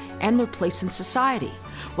them, and their place in society,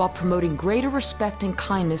 while promoting greater respect and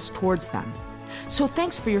kindness towards them. So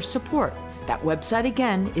thanks for your support. That website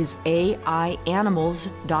again is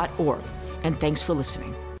aianimals.org. And thanks for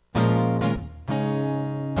listening.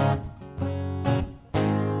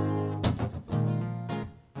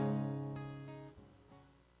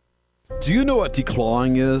 Do you know what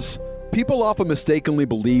declawing is? People often mistakenly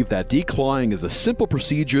believe that declawing is a simple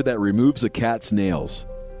procedure that removes a cat's nails.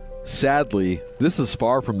 Sadly, this is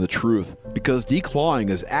far from the truth, because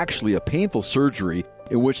declawing is actually a painful surgery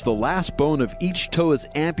in which the last bone of each toe is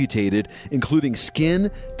amputated, including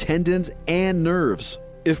skin, tendons, and nerves.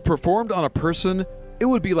 If performed on a person, it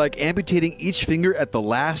would be like amputating each finger at the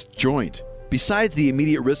last joint. Besides the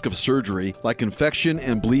immediate risk of surgery, like infection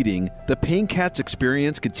and bleeding, the pain cats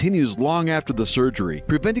experience continues long after the surgery,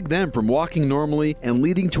 preventing them from walking normally and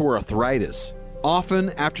leading to arthritis. Often,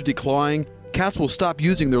 after declawing, cats will stop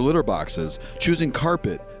using their litter boxes, choosing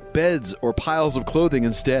carpet, beds, or piles of clothing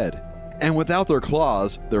instead. And without their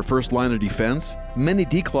claws, their first line of defense, many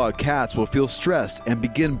declawed cats will feel stressed and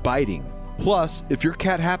begin biting. Plus, if your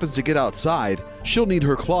cat happens to get outside, she'll need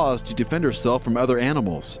her claws to defend herself from other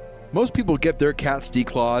animals. Most people get their cats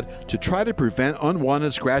declawed to try to prevent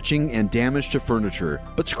unwanted scratching and damage to furniture,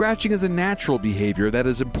 but scratching is a natural behavior that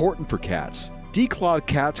is important for cats. Declawed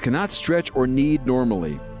cats cannot stretch or knead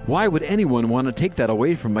normally. Why would anyone want to take that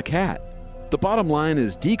away from a cat? The bottom line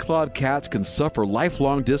is declawed cats can suffer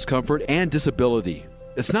lifelong discomfort and disability.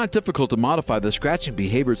 It's not difficult to modify the scratching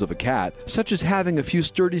behaviors of a cat, such as having a few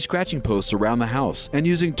sturdy scratching posts around the house and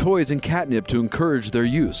using toys and catnip to encourage their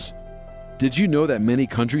use. Did you know that many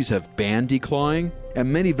countries have banned declawing?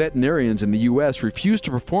 And many veterinarians in the US refuse to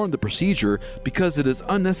perform the procedure because it is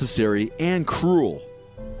unnecessary and cruel.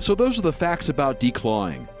 So those are the facts about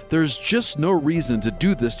declawing. There's just no reason to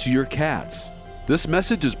do this to your cats. This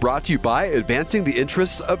message is brought to you by Advancing the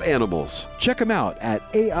Interests of Animals. Check them out at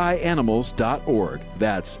aianimals.org.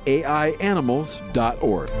 That's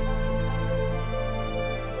aianimals.org.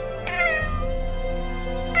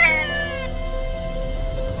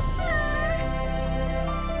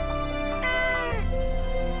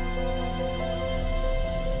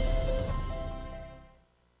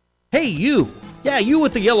 Hey, you! Yeah, you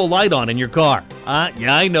with the yellow light on in your car.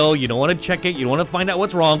 Yeah, I know, you don't want to check it, you don't want to find out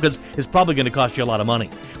what's wrong because it's probably going to cost you a lot of money.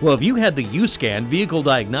 Well, if you had the U-Scan vehicle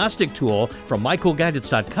diagnostic tool from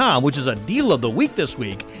MyCoolGadgets.com, which is a deal of the week this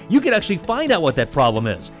week, you could actually find out what that problem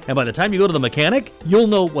is. And by the time you go to the mechanic, you'll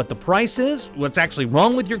know what the price is, what's actually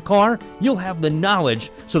wrong with your car. You'll have the knowledge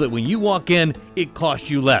so that when you walk in, it costs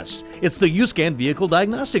you less. It's the U-Scan vehicle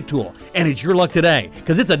diagnostic tool, and it's your luck today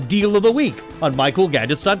because it's a deal of the week on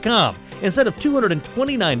MyCoolGadgets.com. Instead of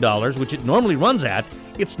 $229, which it normally runs at,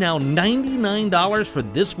 it's now $99 for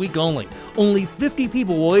this week only. Only 50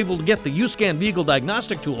 people will be able to get the U-Scan vehicle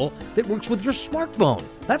diagnostic tool that works with your smartphone.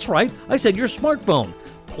 That's right, I said your smartphone.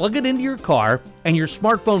 Plug it into your car, and your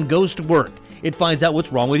smartphone goes to work. It finds out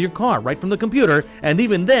what's wrong with your car right from the computer, and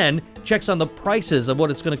even then, checks on the prices of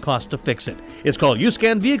what it's going to cost to fix it. It's called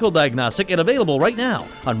U-Scan Vehicle Diagnostic and available right now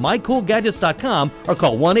on MyCoolGadgets.com or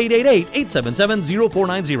call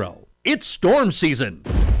 1-888-877-0490. It's storm season.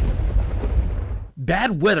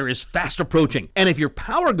 Bad weather is fast approaching, and if your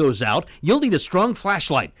power goes out, you'll need a strong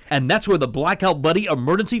flashlight, and that's where the Blackout Buddy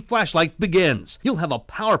emergency flashlight begins. You'll have a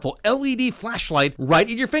powerful LED flashlight right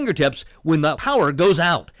at your fingertips when the power goes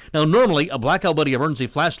out. Now, normally, a Blackout Buddy emergency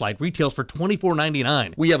flashlight retails for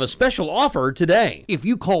 $24.99. We have a special offer today. If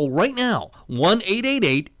you call right now,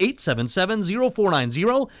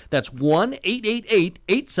 1-888-877-0490, that's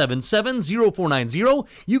 1-888-877-0490,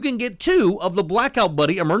 you can get 2 of the Blackout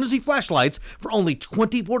Buddy emergency flashlights for only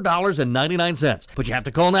 $24.99. But you have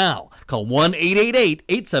to call now. Call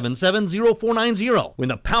 1-888-877-0490. When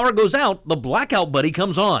the power goes out, the Blackout Buddy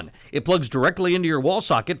comes on. It plugs directly into your wall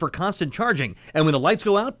socket for constant charging. And when the lights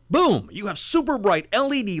go out, boom, you have super bright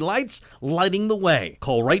LED lights lighting the way.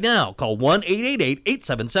 Call right now. Call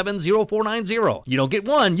 1-888-877-0490. You don't get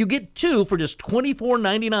 1, you get 2 for just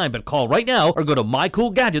 $24.99. But call right now or go to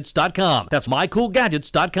MyCoolGadgets.com. That's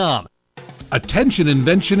MyCoolGadgets.com. Attention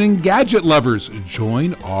invention and gadget lovers,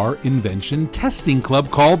 join our invention testing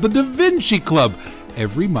club called the Da Vinci Club.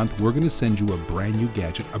 Every month we're going to send you a brand new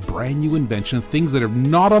gadget, a brand new invention, things that are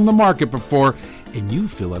not on the market before, and you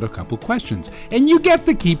fill out a couple questions. And you get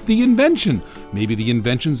to keep the invention. Maybe the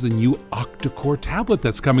invention's the new octa-core tablet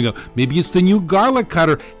that's coming out. Maybe it's the new garlic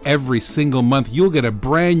cutter. Every single month you'll get a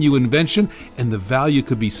brand new invention, and the value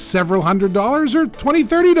could be several $100s or $20,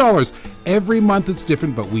 $30. Every month it's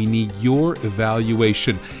different, but we need your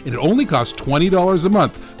evaluation. And it only costs $20 a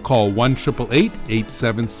month. Call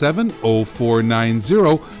 1-888-877-0490.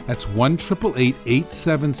 That's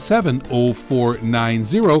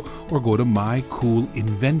 1-888-877-0490, or go to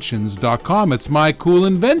mycoolinventions.com. It's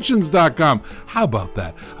mycoolinventions.com. How about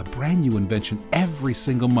that? A brand new invention every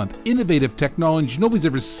single month. Innovative technology nobody's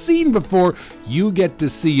ever seen before. You get to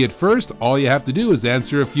see it first. All you have to do is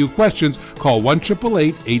answer a few questions. Call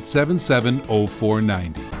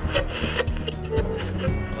 1-888-877-0490.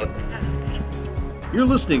 You're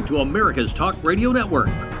listening to America's Talk Radio Network,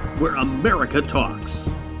 where America talks.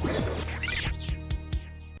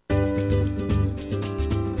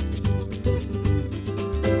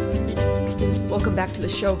 Welcome back to the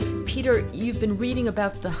show. Peter, you've been reading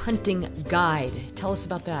about the hunting guide. Tell us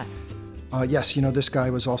about that. Yes, this guy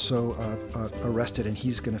was also arrested, and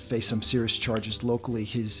he's going to face some serious charges locally.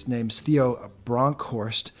 His name's Theo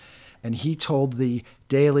Bronkhorst, and he told the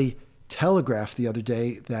Daily Telegraph the other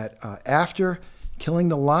day that after killing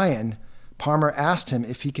the lion, Palmer asked him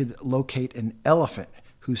if he could locate an elephant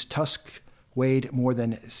whose tusk weighed more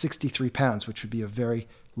than 63 pounds, which would be a very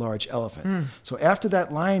large elephant. So after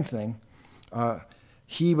that lion thing,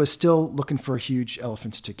 he was still looking for huge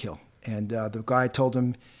elephants to kill. And the guy told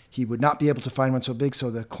him he would not be able to find one so big,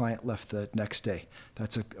 so the client left the next day.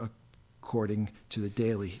 That's according to the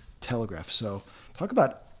Daily Telegraph. So talk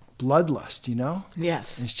about bloodlust,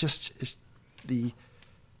 Yes. It's the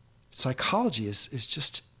psychology is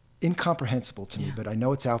just incomprehensible to me, but I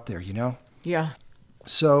know it's out there, Yeah.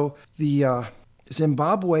 So the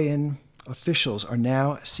Zimbabwean officials are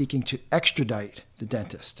now seeking to extradite the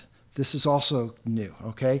dentist. This is also new,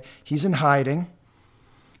 okay? He's in hiding,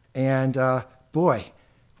 and boy,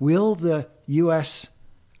 will the U.S.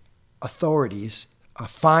 authorities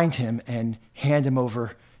find him and hand him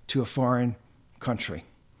over to a foreign country?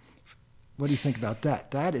 What do you think about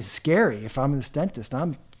that? That is scary. If I'm this dentist,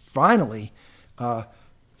 I'm finally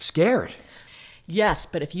scared. Yes,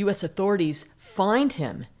 but if U.S. authorities find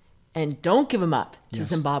him and don't give him up to Yes.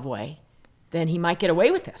 Zimbabwe, then he might get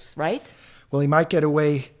away with this, right? Well, he might get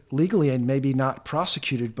away legally and maybe not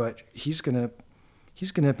prosecuted, but he's gonna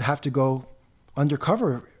have to go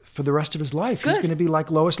undercover for the rest of his life. Good. He's gonna be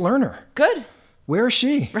like Lois Lerner. Good. Where is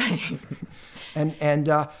she? Right. And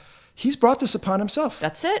he's brought this upon himself.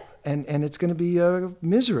 That's it. And it's going to be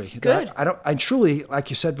misery. Good. I truly,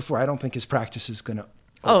 like you said before, I don't think his practice is going to.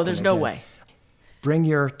 Oh, there's no way. Bring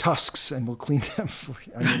your tusks and we'll clean them for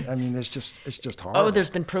you. I mean, it's just horrible. Oh,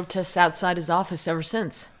 there's been protests outside his office ever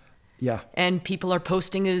since. Yeah. And people are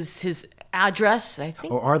posting his address, I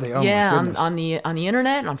think. Oh, are they? Oh, my yeah, goodness. on the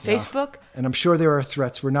internet, on Facebook. And I'm sure there are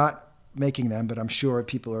threats. We're not making them, but I'm sure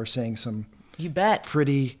people are saying some. You bet.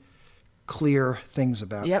 Pretty clear things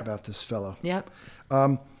about this fellow. Yep.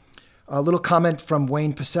 A little comment from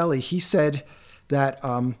Wayne Pacelli. He said that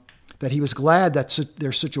that he was glad that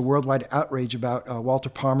there's such a worldwide outrage about Walter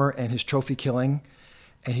Palmer and his trophy killing.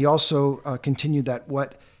 And he also continued that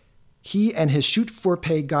what he and his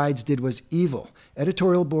shoot-for-pay guides did was evil.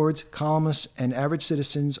 Editorial boards, columnists, and average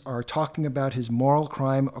citizens are talking about his moral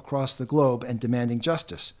crime across the globe and demanding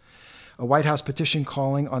justice. A White House petition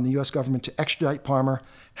calling on the U.S. government to extradite Palmer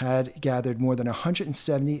had gathered more than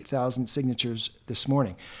 170,000 signatures this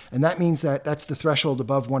morning. And that means that that's the threshold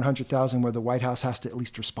above 100,000 where the White House has to at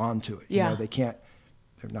least respond to it. Yeah. They're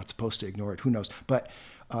not supposed to ignore it. Who knows? But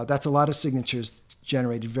that's a lot of signatures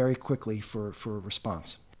generated very quickly for a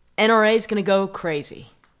response. NRA is going to go crazy.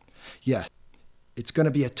 Yes. It's going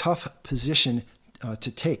to be a tough position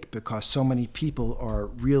to take because so many people are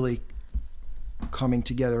really coming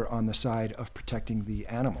together on the side of protecting the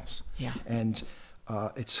animals. Yeah. And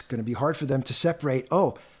it's going to be hard for them to separate,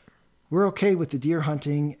 we're okay with the deer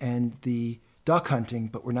hunting and the duck hunting,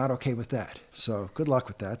 but we're not okay with that. So good luck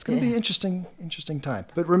with that. It's going to be an interesting time.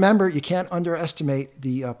 But remember, you can't underestimate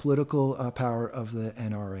the political power of the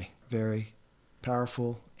NRA. Very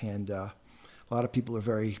powerful, and a lot of people are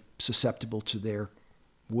very susceptible to their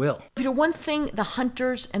will. Peter, one thing the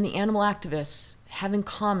hunters and the animal activists have in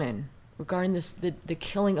common regarding the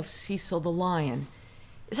killing of Cecil the lion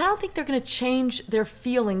is I don't think they're going to change their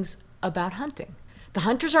feelings about hunting. The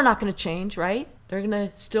hunters are not going to change, right? They're going to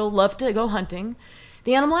still love to go hunting.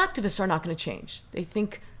 The animal activists are not going to change. They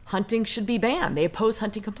think hunting should be banned. They oppose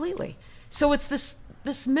hunting completely. So it's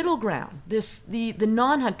this middle ground, the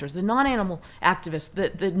non-hunters, the non-animal activists,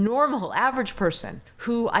 the normal average person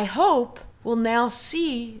who I hope will now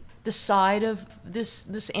see the side of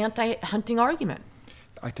this anti-hunting argument.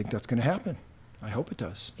 I think that's going to happen. I hope it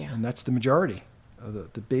does. Yeah. And that's the majority.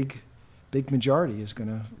 The big majority is going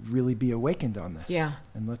to really be awakened on this. Yeah.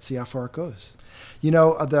 And let's see how far it goes.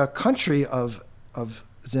 The country of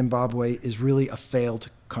Zimbabwe is really a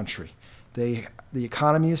failed country. The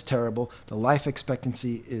economy is terrible. The life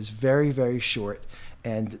expectancy is very, very short,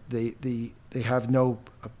 and they have no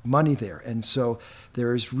money there. And so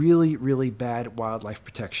there is really, really bad wildlife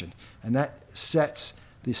protection. And that sets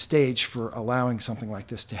the stage for allowing something like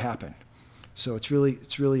this to happen. So it's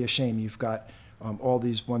really a shame. You've got all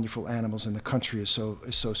these wonderful animals, and the country is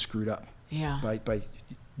so screwed up by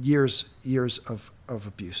years of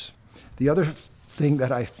abuse. The other thing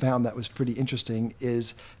that I found that was pretty interesting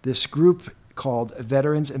is this group called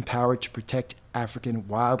Veterans Empowered to Protect African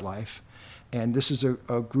Wildlife. And this is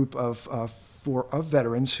a group of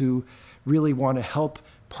veterans who really want to help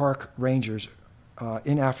park rangers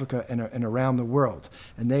in Africa and around the world.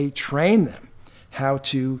 And they train them how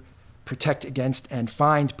to protect against and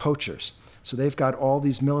find poachers. So they've got all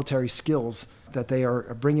these military skills that they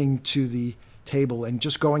are bringing to the table and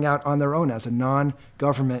just going out on their own as a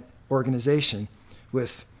non-government organization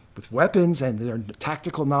with weapons and their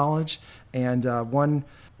tactical knowledge. And one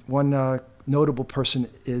notable person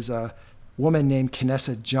is a woman named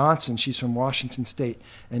Kinessa Johnson. She's from Washington State,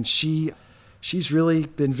 and she's really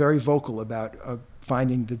been very vocal about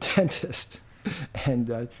finding the dentist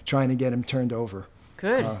and trying to get him turned over.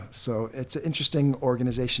 Good. So it's an interesting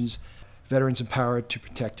organizations, Veterans Empowered to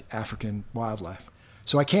Protect African Wildlife.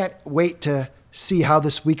 So I can't wait to see how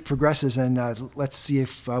this week progresses, and let's see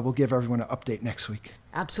if we'll give everyone an update next week.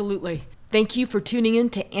 Absolutely. Thank you for tuning in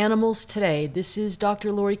to Animals Today. This is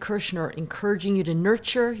Dr. Lori Kirshner encouraging you to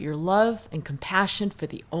nurture your love and compassion for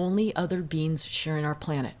the only other beings sharing our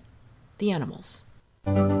planet, the animals.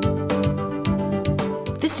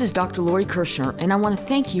 This is Dr. Lori Kirshner, and I want to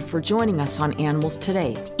thank you for joining us on Animals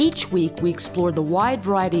Today. Each week, we explore the wide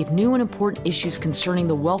variety of new and important issues concerning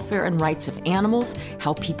the welfare and rights of animals,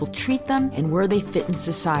 how people treat them, and where they fit in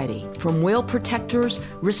society. From whale protectors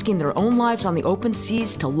risking their own lives on the open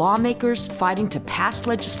seas, to lawmakers fighting to pass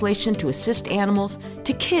legislation to assist animals,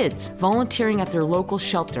 to kids volunteering at their local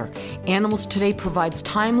shelter, Animals Today provides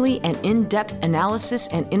timely and in-depth analysis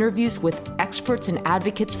and interviews with experts and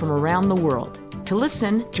advocates from around the world. To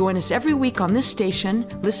listen, join us every week on this station,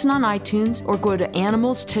 listen on iTunes, or go to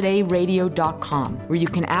animalstodayradio.com, where you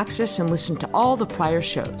can access and listen to all the prior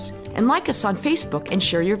shows. And like us on Facebook and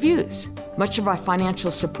share your views. Much of our financial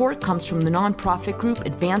support comes from the nonprofit group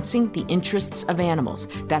Advancing the Interests of Animals.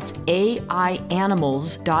 That's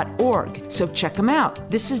aianimals.org. So check them out.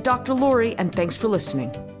 This is Dr. Lori, and thanks for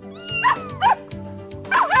listening.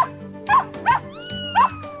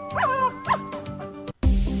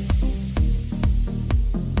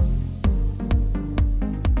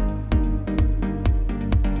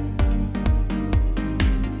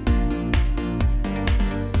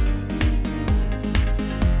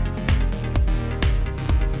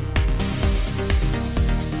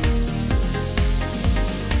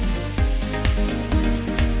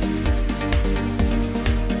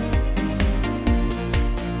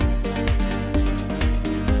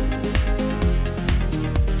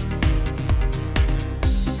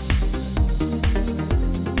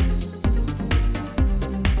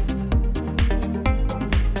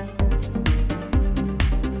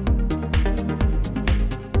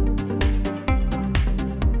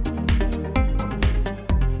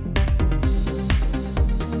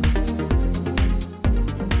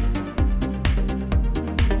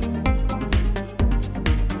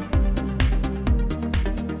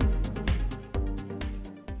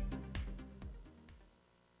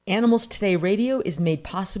 Animals Today Radio is made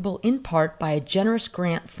possible in part by a generous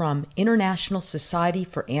grant from International Society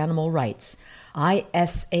for Animal Rights,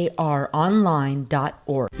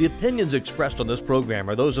 ISARonline.org. The opinions expressed on this program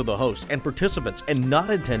are those of the host and participants and not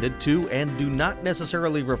intended to and do not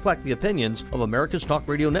necessarily reflect the opinions of America's Talk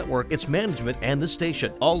Radio Network, its management, and the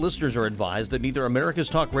station. All listeners are advised that neither America's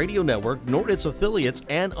Talk Radio Network nor its affiliates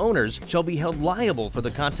and owners shall be held liable for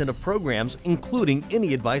the content of programs, including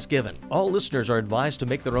any advice given. All listeners are advised to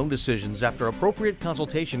make their own decisions after appropriate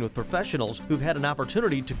consultation with professionals who've had an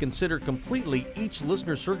opportunity to consider completely each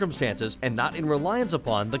listener's circumstances and not in reliance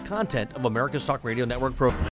upon the content of America's Talk Radio Network program.